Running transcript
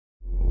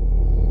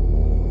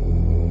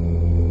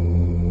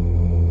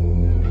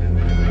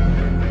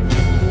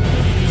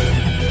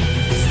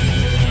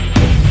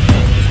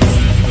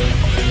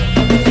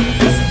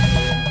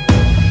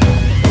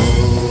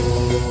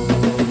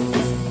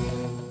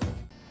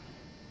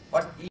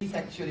What is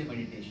actually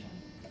meditation?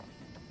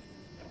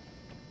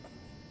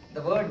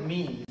 The word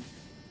means,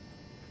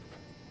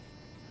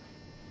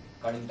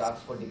 according to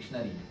Oxford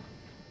Dictionary,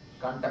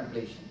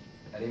 contemplation,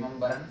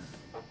 remembrance,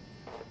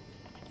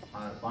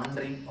 or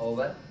pondering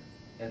over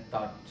a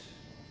thought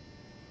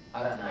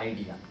or an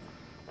idea.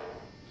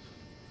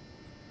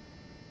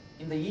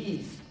 In the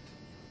East,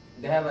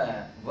 they have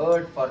a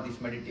word for this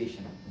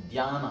meditation,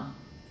 dhyana.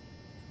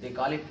 They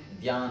call it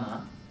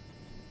dhyana.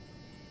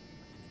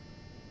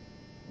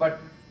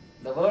 But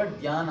the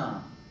word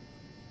dhyana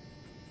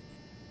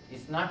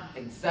is not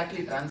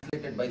exactly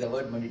translated by the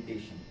word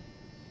meditation.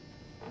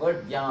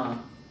 Word dhyan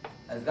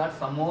has got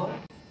some more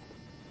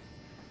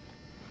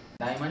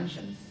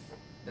dimensions.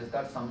 It has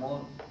got some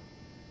more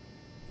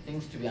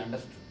things to be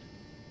understood.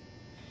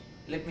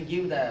 Let me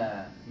give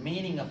the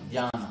meaning of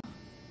dhyana.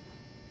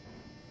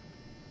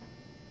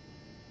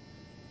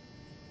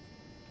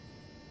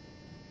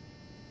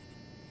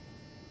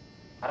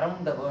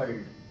 Around the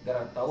world, there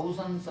are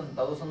thousands and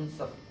thousands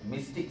of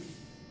mystics,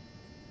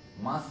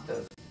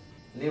 masters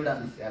lived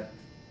on this earth.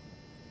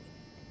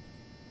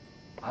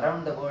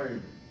 Around the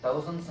world,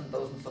 thousands and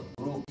thousands of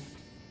groups,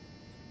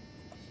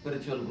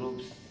 spiritual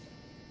groups,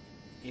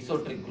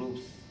 esoteric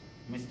groups,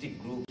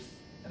 mystic groups,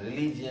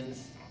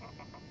 religions,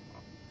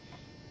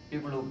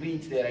 people who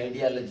preach their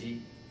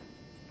ideology.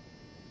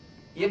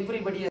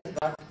 Everybody has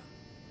got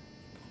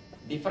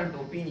different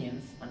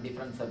opinions on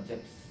different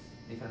subjects,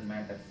 different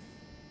matters.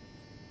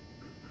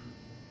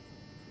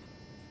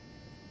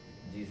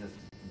 Jesus,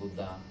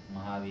 Buddha,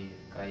 Mahavir,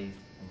 Christ,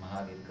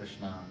 Mahavir,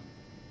 Krishna.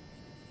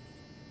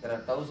 There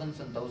are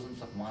thousands and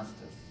thousands of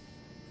masters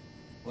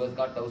who have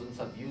got thousands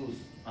of views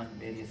on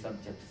various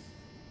subjects.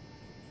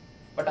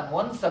 But on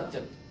one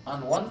subject,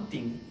 on one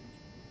thing,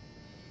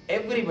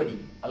 everybody,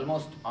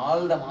 almost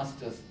all the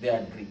masters, they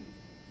agree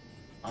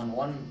on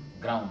one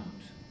ground.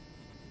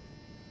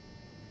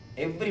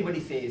 Everybody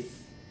says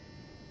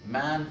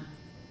man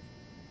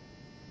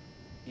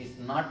is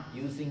not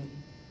using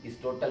his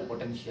total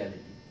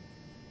potentiality.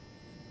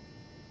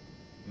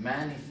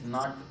 Man is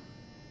not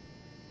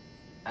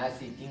as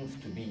he thinks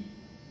to be.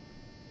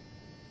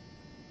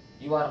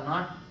 You are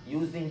not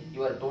using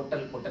your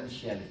total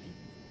potentiality.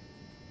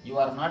 You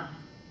are not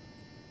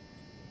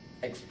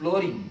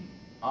exploring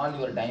all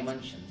your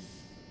dimensions.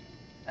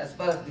 As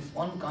far as this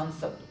one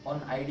concept,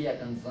 one idea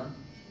concerned,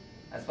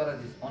 as far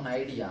as this one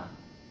idea,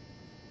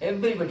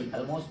 everybody,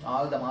 almost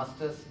all the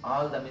masters,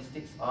 all the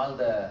mystics, all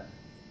the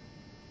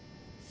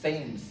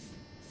saints,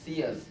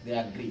 seers, they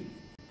agree.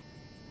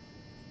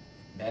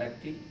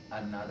 Directly, or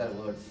in other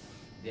words,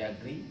 they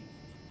agree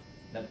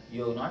that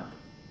you have not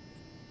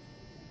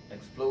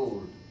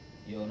explored,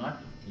 you have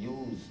not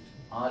used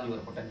all your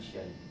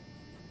potentiality.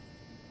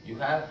 You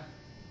have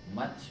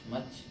much,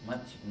 much,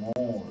 much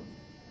more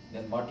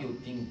than what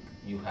you think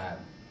you have.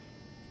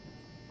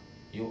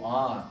 You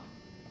are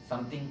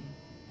something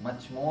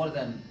much more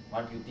than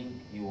what you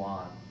think you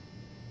are.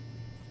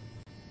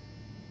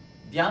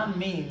 Dhyan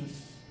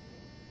means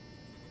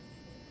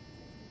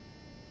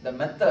the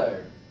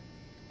method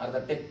or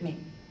the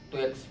technique to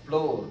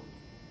explore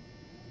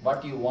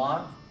what you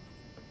are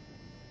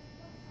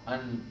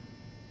and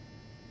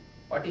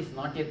what is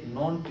not yet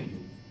known to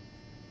you.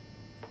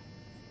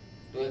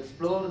 To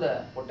explore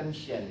the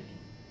potentiality,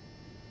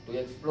 to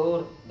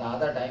explore the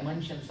other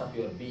dimensions of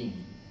your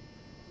being,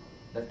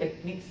 the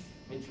techniques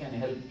which can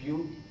help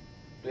you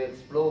to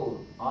explore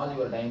all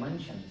your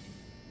dimensions,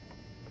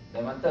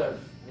 the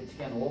methods which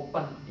can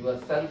open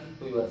yourself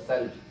to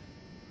yourself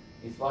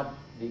is what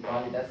we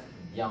call it as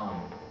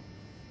Dhyan.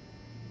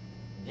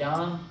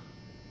 Dhyan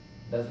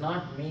does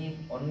not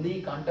mean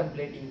only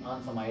contemplating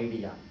on some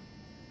idea.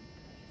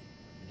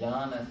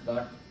 Dhyan has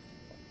got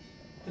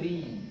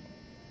three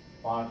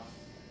parts.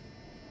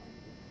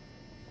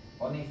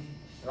 One is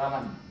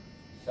Shravan.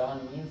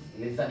 Shravan means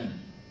listening.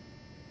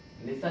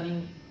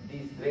 Listening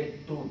these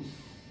great truths.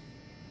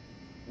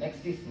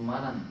 Next is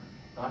Manan,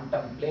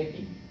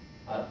 contemplating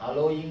or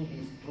allowing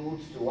these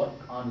truths to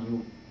work on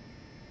you.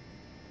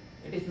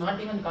 It is not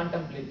even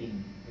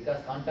contemplating,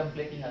 because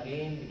contemplating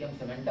again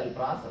becomes a mental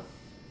process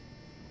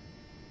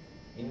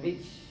in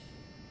which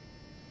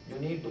you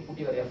need to put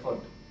your effort.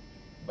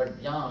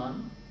 But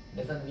Dhyan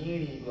doesn't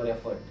need your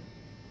effort.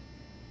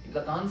 If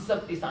the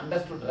concept is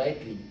understood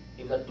rightly,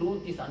 if the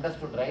truth is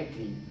understood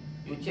rightly,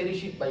 you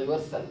cherish it by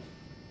yourself.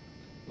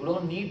 You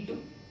don't need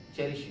to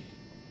cherish it.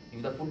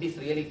 If the food is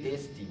really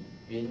tasty,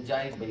 you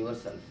enjoy it by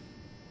yourself.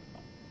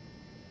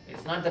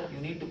 It's not that you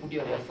need to put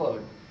your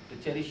effort to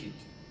cherish it.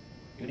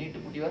 You need to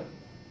put your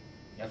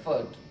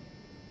effort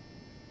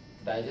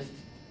to digest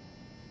it.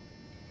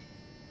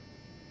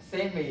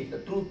 Same way, if the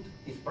truth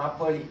is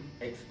properly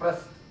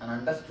expressed and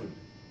understood,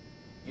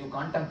 you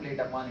contemplate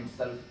upon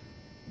itself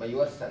by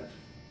yourself.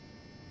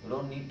 You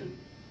don't need to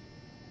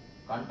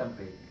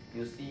contemplate.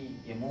 You see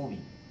a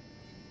movie,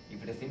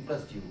 if it has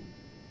impressed you,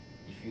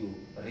 if you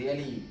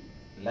really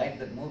like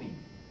that movie,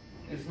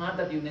 it's not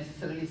that you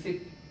necessarily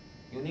sit.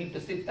 You need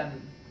to sit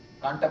and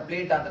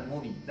contemplate on that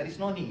movie. There is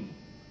no need.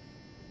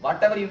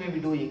 Whatever you may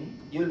be doing,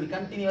 you will be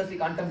continuously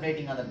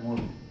contemplating on that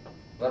movie.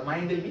 Your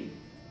mind will be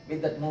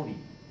with that movie.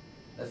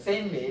 The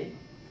same way,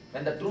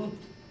 when the truth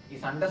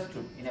is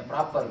understood in a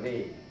proper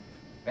way,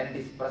 when it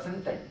is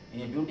presented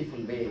in a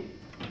beautiful way,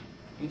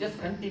 you just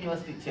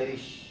continuously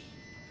cherish.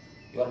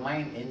 Your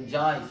mind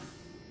enjoys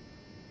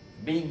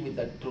being with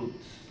the truth.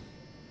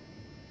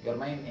 Your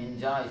mind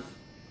enjoys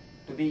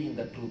to be in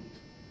the truth.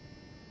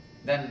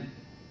 Then,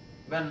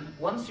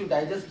 once you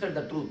digested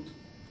the truth,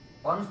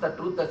 once the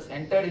truth has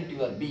entered into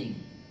your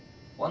being,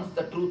 once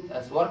the truth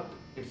has worked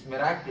its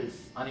miracles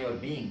on your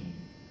being,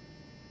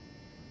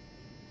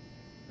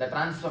 the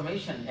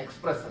transformation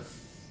expresses.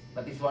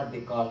 That is what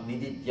they call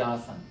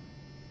Nithyananda.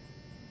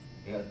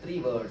 There are 3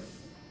 words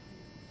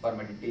for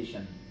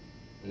meditation: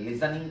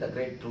 listening the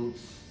great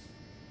truths,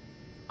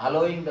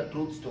 allowing the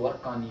truths to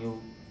work on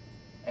you,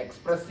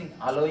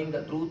 allowing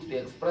the truth to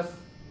express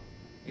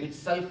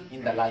itself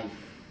in the life.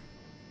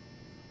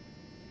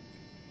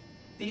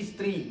 These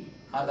 3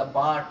 are the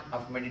part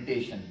of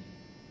meditation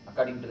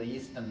according to the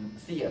Eastern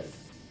seers.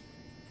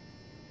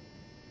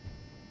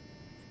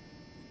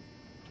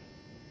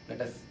 Let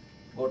us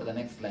go to the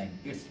next line.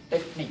 It's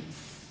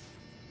techniques.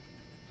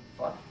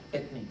 For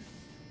techniques.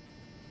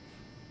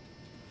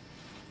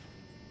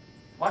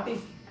 What is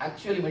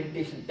actually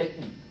meditation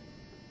technique?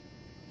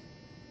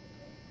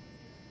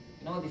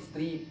 You know, these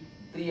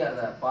three are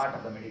the part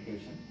of the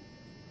meditation.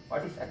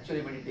 What is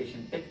actually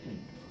meditation technique?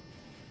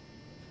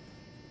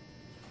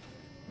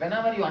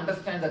 Whenever you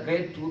understand the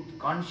great truth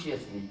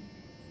consciously,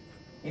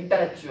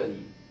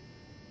 intellectually,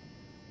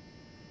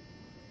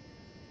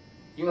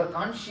 your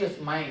conscious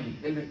mind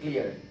will be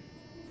cleared.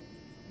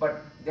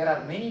 But there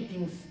are many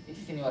things which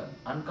is in your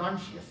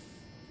unconscious,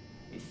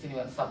 which is in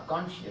your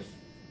subconscious.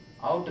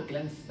 How to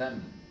cleanse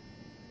them?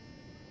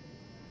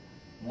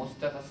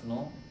 Most of us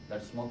know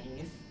that smoking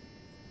is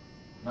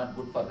not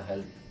good for the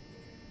health.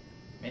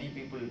 Many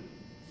people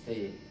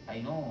say, I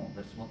know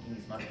that smoking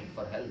is not good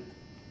for health,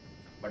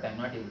 but I am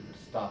not able to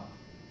stop.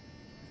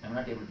 I am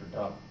not able to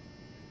drop.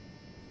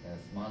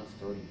 A small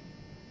story.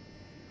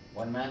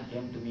 One man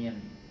came to me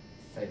and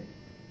said,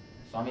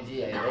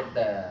 Swamiji,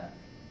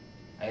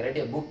 I read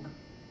a book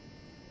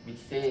which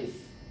says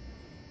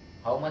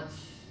how much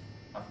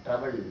of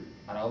trouble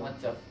or how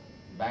much of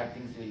bad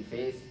things we will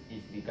face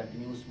if we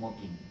continue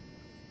smoking.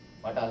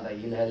 What all the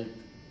ill health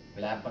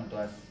will happen to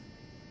us.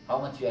 How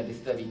much we are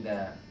disturbing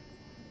the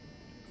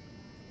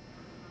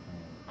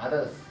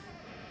others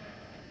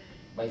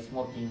by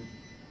smoking.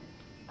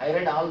 I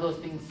read all those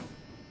things.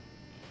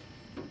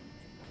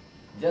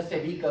 Just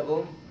a week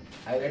ago,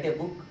 I read a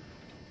book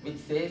which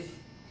says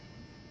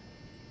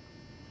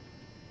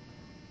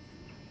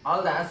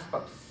all the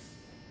aspects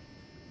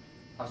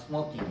of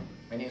smoking.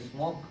 When you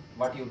smoke,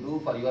 what you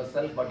do for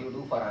yourself, what you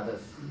do for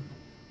others.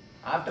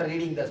 After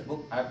reading that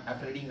book,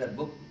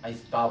 I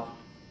stopped.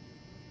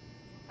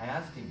 I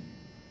asked him,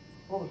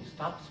 oh, you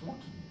stopped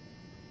smoking?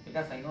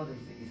 Because I know that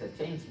he's a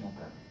chain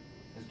smoker.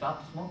 You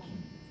stopped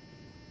smoking?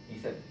 He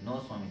said,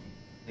 no, Swamiji,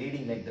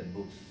 reading like that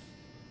books.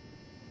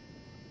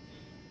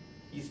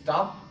 He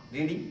stopped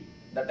reading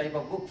that type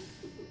of books.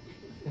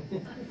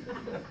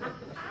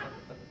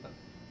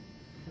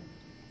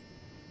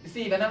 You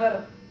see,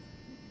 whenever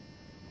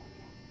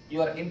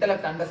your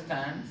intellect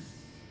understands,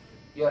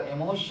 your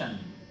emotion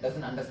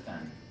doesn't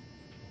understand.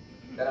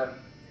 There are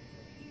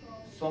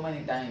so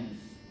many times,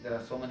 there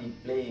are so many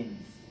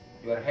planes,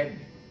 your head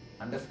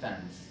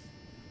understands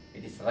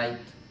it is right,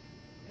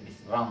 it is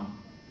wrong,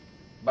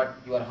 but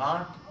your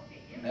heart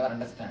never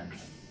understands.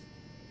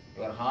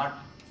 Your heart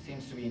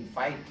seems to be in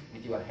fight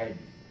with your head.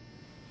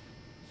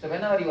 So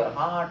whenever your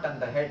heart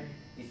and the head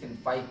is in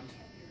fight,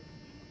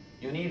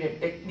 you need a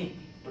technique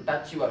to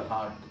touch your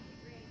heart.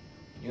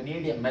 You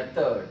need a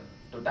method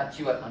to touch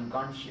your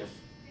unconscious.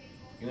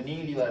 You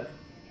need your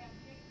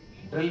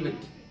drill bit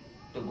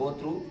to go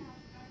through,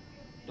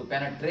 to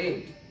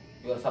penetrate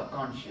your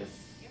subconscious.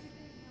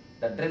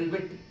 The drill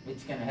bit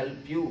which can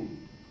help you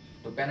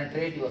to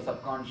penetrate your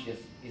subconscious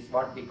is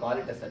what we call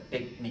it as a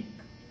technique,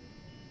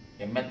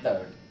 a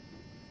method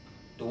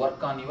to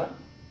work on your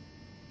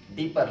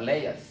deeper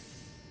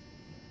layers.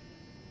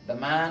 The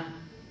man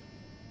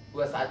who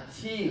has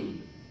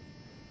achieved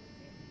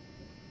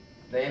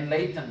the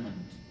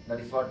enlightenment, that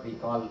is what we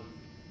call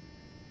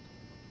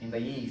in the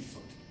East,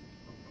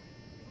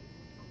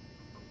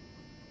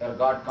 your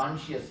God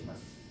consciousness,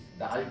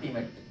 the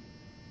ultimate.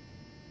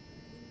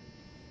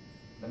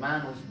 The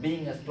man whose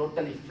being has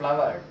totally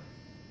flowered,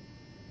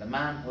 the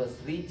man who has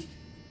reached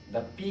the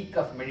peak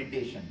of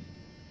meditation,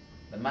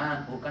 the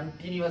man who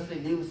continuously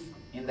lives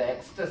in the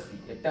ecstasy,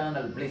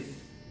 eternal bliss.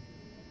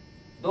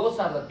 Those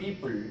are the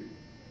people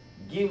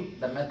give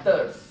the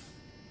methods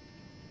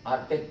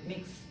or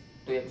techniques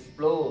to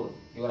explore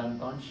your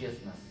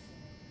unconsciousness,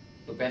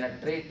 to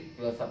penetrate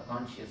your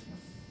subconsciousness.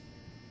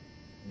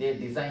 They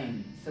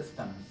design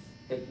systems,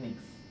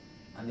 techniques,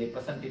 and they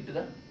present it to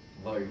the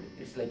world.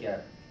 It's like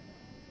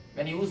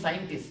when you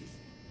scientists,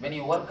 when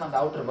you work on the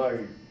outer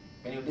world,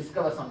 when you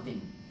discover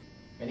something,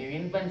 when you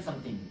invent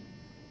something,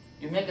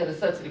 you make a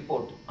research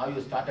report, how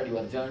you started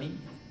your journey,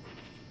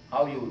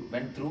 how you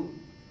went through,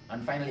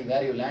 and finally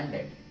where you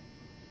landed.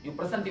 You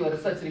present your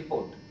research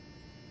report.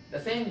 The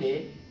same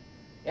way,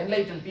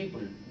 enlightened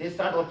people, they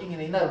start working in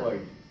the inner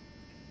world.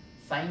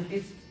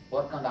 Scientists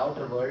work on the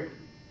outer world.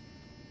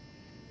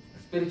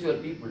 Spiritual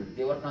people,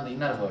 they work on the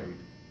inner world.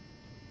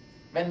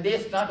 When they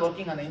start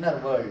working on the inner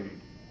world,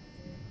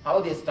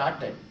 how they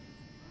started,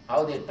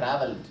 how they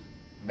traveled,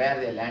 where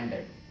they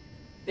landed,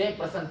 they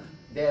present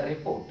their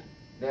report,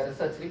 their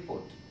research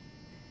report.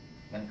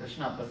 When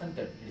Krishna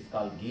presented, it is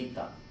called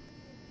Gita.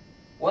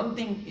 One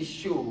thing is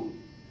sure,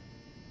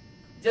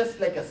 just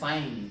like a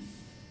science,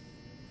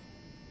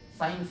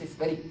 science is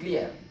very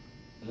clear,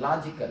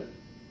 logical.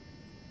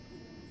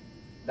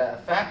 The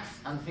facts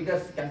and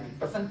figures can be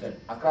presented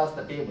across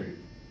the table,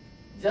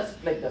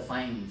 just like the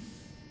science.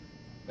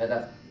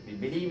 Whether we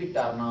believe it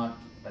or not,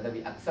 whether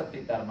we accept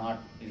it or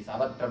not, it is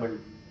our trouble.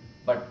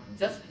 But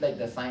just like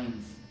the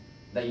science,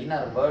 the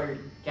inner world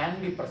can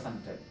be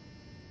presented.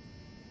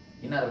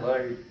 Inner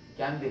world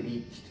can be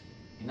reached.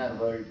 Inner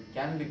world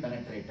can be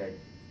penetrated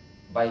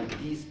by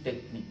these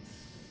techniques.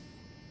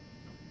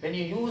 When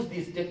you use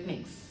these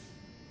techniques,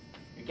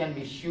 you can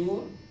be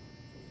sure,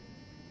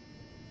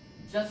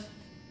 just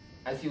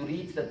as you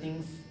reach the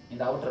things in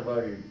the outer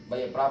world by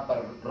a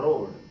proper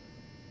road.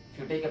 If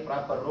you take a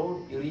proper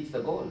road, you reach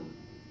the goal.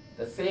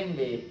 The same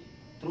way,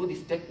 through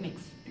these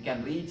techniques, you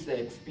can reach the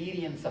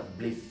experience of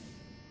bliss,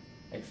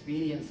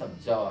 experience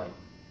of joy,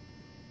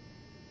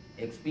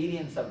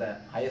 experience of the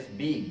highest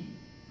being,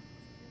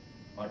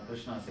 what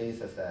Krishna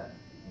says as the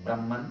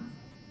Brahman,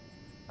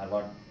 or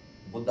what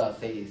Buddha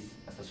says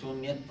as the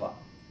Shunyatva,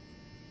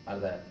 or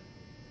the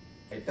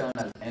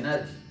eternal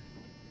energy.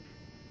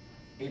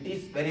 It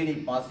is verily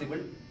possible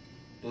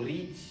to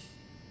reach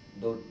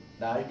the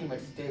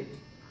ultimate state.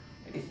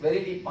 It is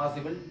verily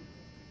possible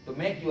to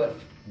make your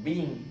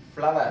being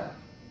flower,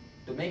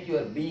 to make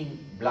your being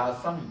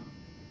blossom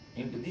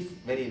into this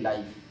very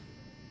life,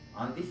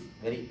 on this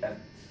very earth.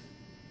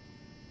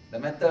 The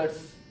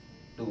methods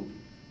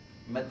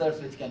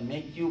which can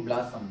make you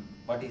blossom,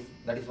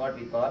 that is what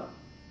we call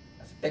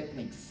as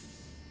techniques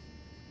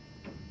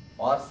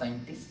for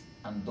scientists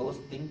and those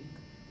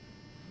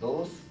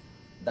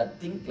that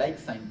think like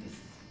scientists.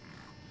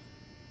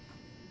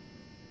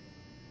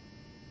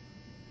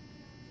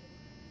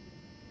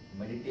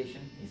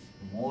 Meditation is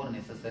more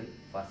necessary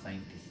for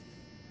scientists,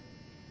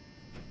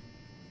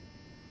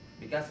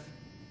 because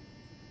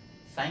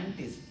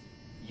scientists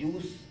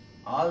use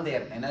all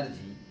their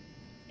energy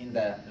in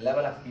the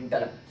level of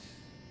intellect,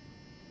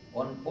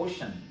 one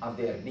portion of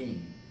their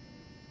being.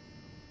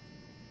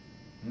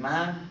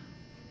 Man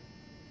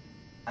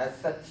as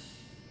such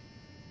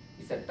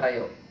is a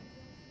trio,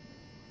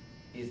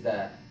 is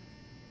the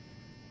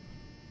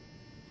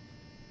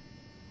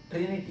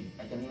Trinity.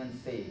 I can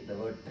even say the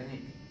word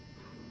Trinity.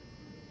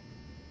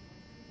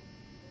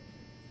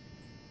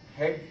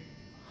 Head,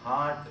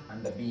 heart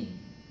and the being.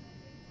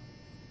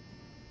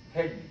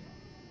 Head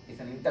is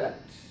an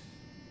intellect,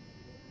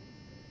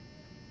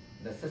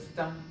 the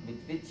system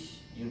with which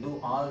you do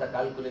all the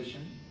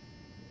calculation,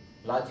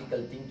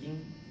 logical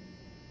thinking,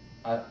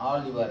 or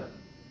all your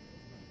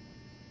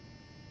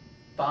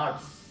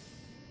thoughts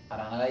are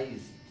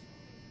analyzed,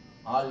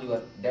 all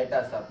your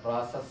data are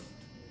processed,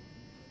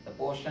 the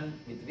portion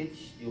with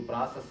which you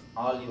process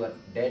all your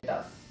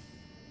data,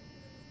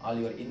 all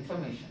your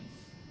informations,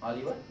 all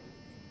your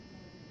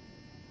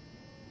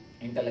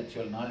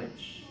intellectual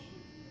knowledge.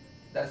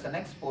 There is a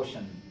next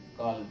portion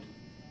called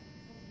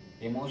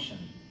emotion,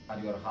 or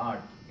your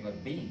heart, your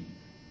being,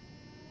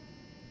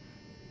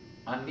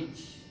 on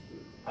which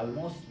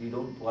almost we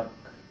don't work.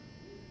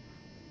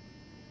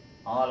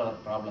 All our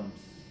problems,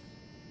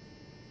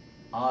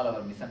 all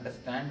our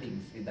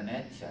misunderstandings with the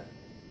nature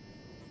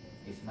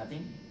is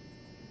nothing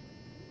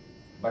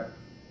but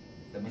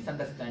the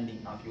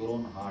misunderstanding of your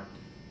own heart.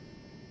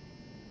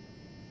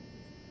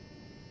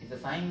 If the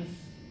science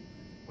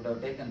would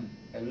have taken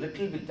a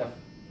little bit of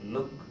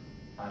look,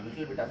 or a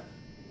little bit of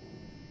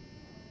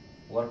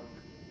work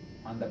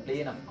on the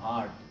plane of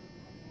heart,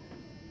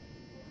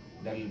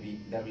 there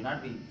will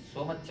not be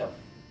so much of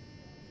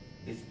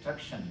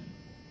destruction,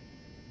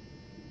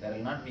 there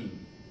will not be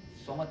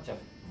so much of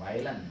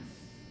violence,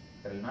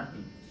 there will not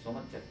be so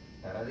much of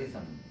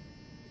terrorism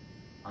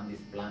on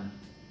this planet.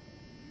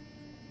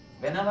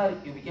 Whenever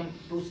you become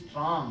too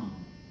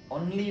strong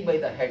only by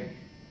the head,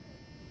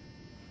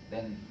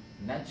 then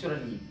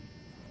naturally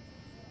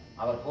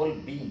our whole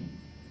being,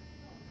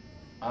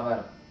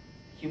 our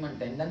human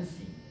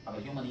tendency, our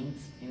human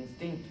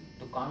instinct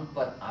to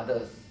conquer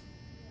others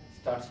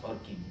starts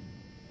working.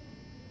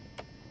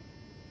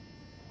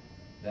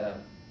 There are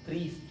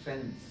three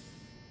strengths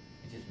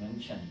which is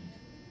mentioned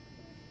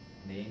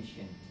in the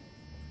ancient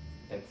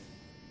texts.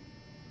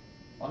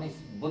 One is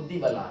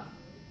Buddhibala,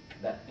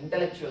 the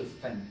intellectual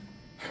strength.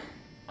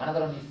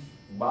 Another one is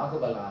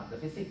Bahubala, the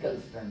physical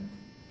strength.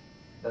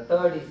 The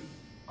third is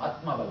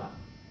Atmabala,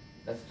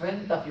 the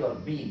strength of your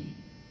being.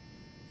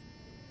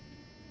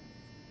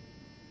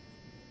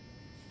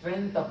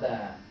 Strength of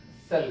the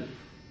self.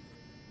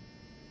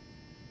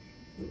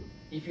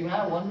 If you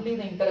have only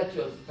the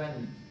intellectual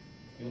strength,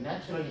 you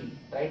naturally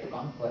try to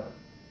conquer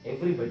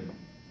everybody.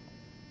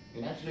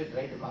 You naturally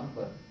try to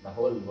conquer the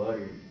whole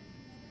world.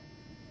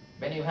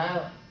 When you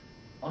have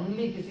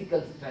only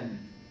physical strength,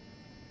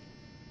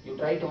 you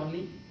try to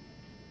only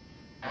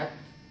act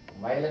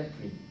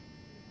violently.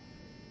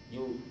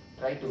 You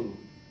try to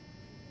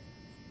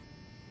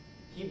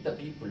keep the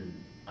people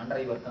under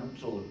your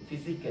control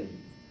physically.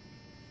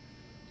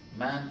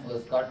 Man who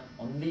has got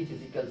only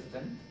physical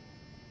strength,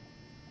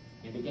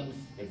 he becomes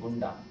a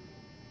gunda,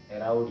 a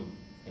rowdy,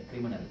 a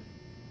criminal.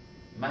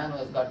 Man who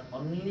has got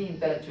only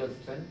intellectual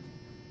strength,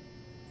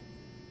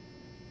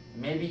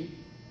 maybe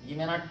he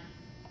may not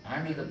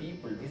handle the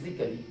people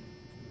physically,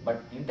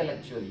 but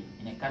intellectually,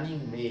 in a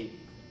cunning way,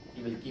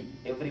 he will keep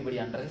everybody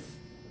under his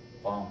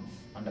palms,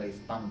 under his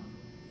thumb,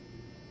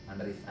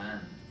 under his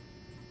hand.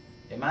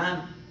 A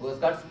man who has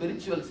got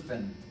spiritual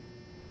strength,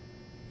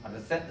 or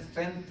the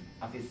strength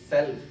of his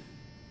self,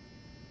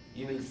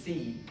 you will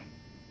see,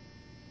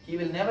 he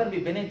will never be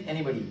beneath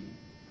anybody,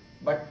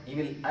 but he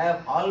will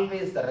have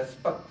always the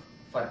respect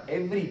for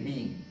every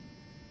being.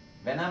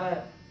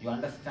 Whenever you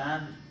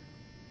understand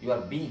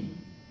your being,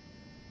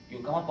 you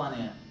come upon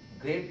a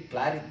great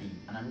clarity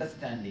and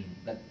understanding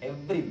that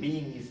every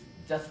being is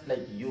just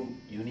like you,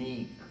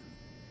 unique.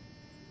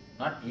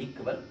 Not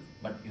equal,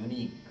 but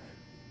unique.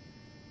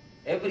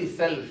 Every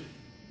self,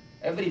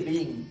 every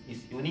being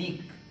is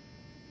unique.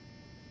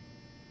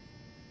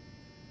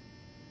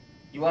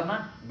 You are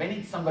not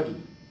beneath somebody,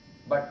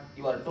 but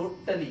you are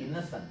totally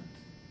innocent.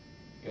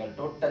 You are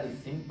totally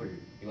simple.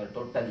 You are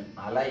totally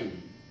alive.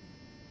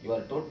 You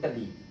are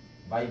totally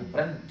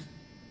vibrant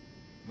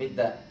with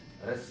the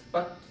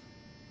respect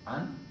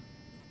and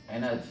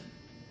energy.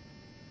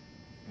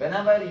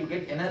 Whenever you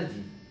get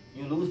energy,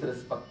 you lose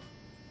respect.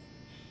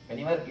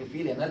 Whenever you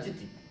feel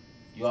energetic,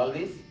 you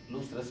always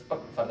lose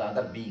respect for the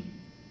other being.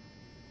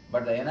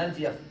 But the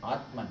energy of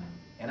Atman,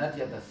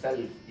 energy of the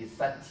self is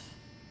such,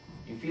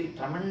 you feel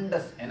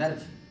tremendous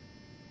energy.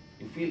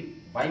 You feel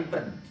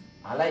vibrant,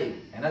 alive,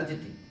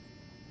 energetic,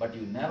 but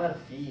you never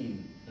feel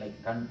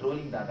like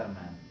controlling the other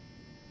man.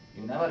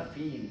 You never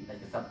feel like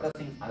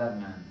suppressing other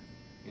man.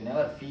 You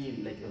never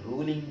feel like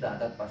ruling the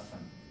other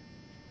person.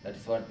 That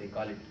is what they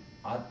call it,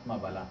 Atma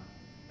Bala,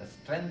 the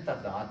strength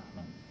of the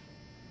Atman.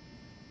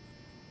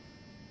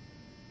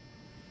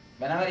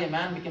 Whenever a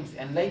man becomes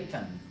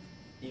enlightened,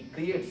 he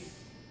creates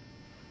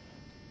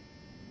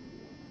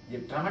a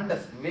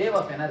tremendous wave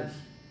of energy,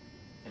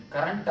 a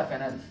current of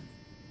energy.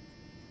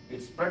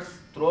 It spreads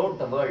throughout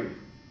the world,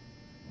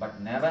 but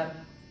never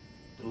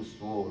through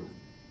sword,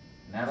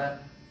 never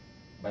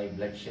by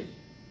bloodshed.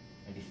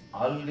 It is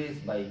always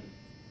by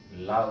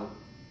love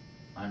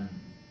and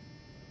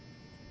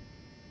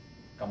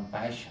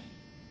compassion.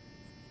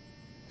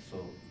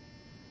 So,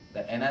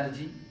 the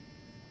energy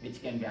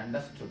which can be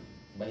understood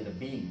by the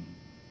being,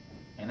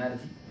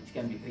 energy which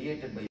can be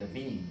created by the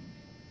being,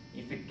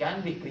 if it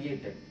can be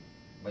created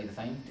by the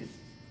scientists,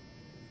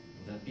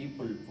 the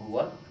people who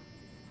work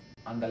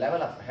on the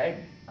level of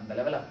head, on the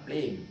level of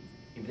plane,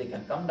 if they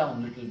can come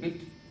down a little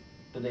bit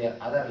to their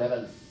other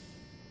levels,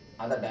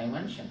 other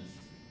dimensions,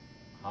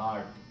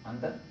 heart and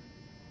the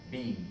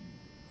being,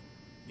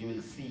 you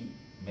will see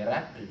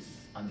miracles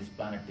on this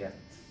planet Earth.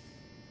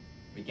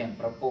 We can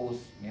propose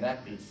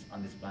miracles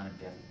on this planet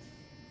Earth.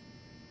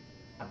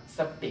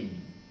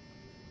 Accepting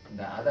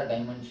the other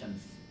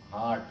dimensions,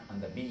 heart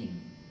and the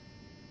being,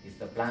 is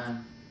the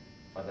plan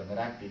for the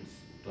miracles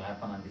to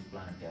happen on this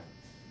planet Earth.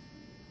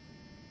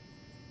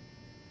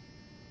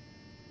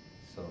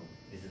 So,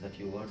 this is a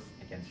few words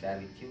I can share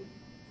with you.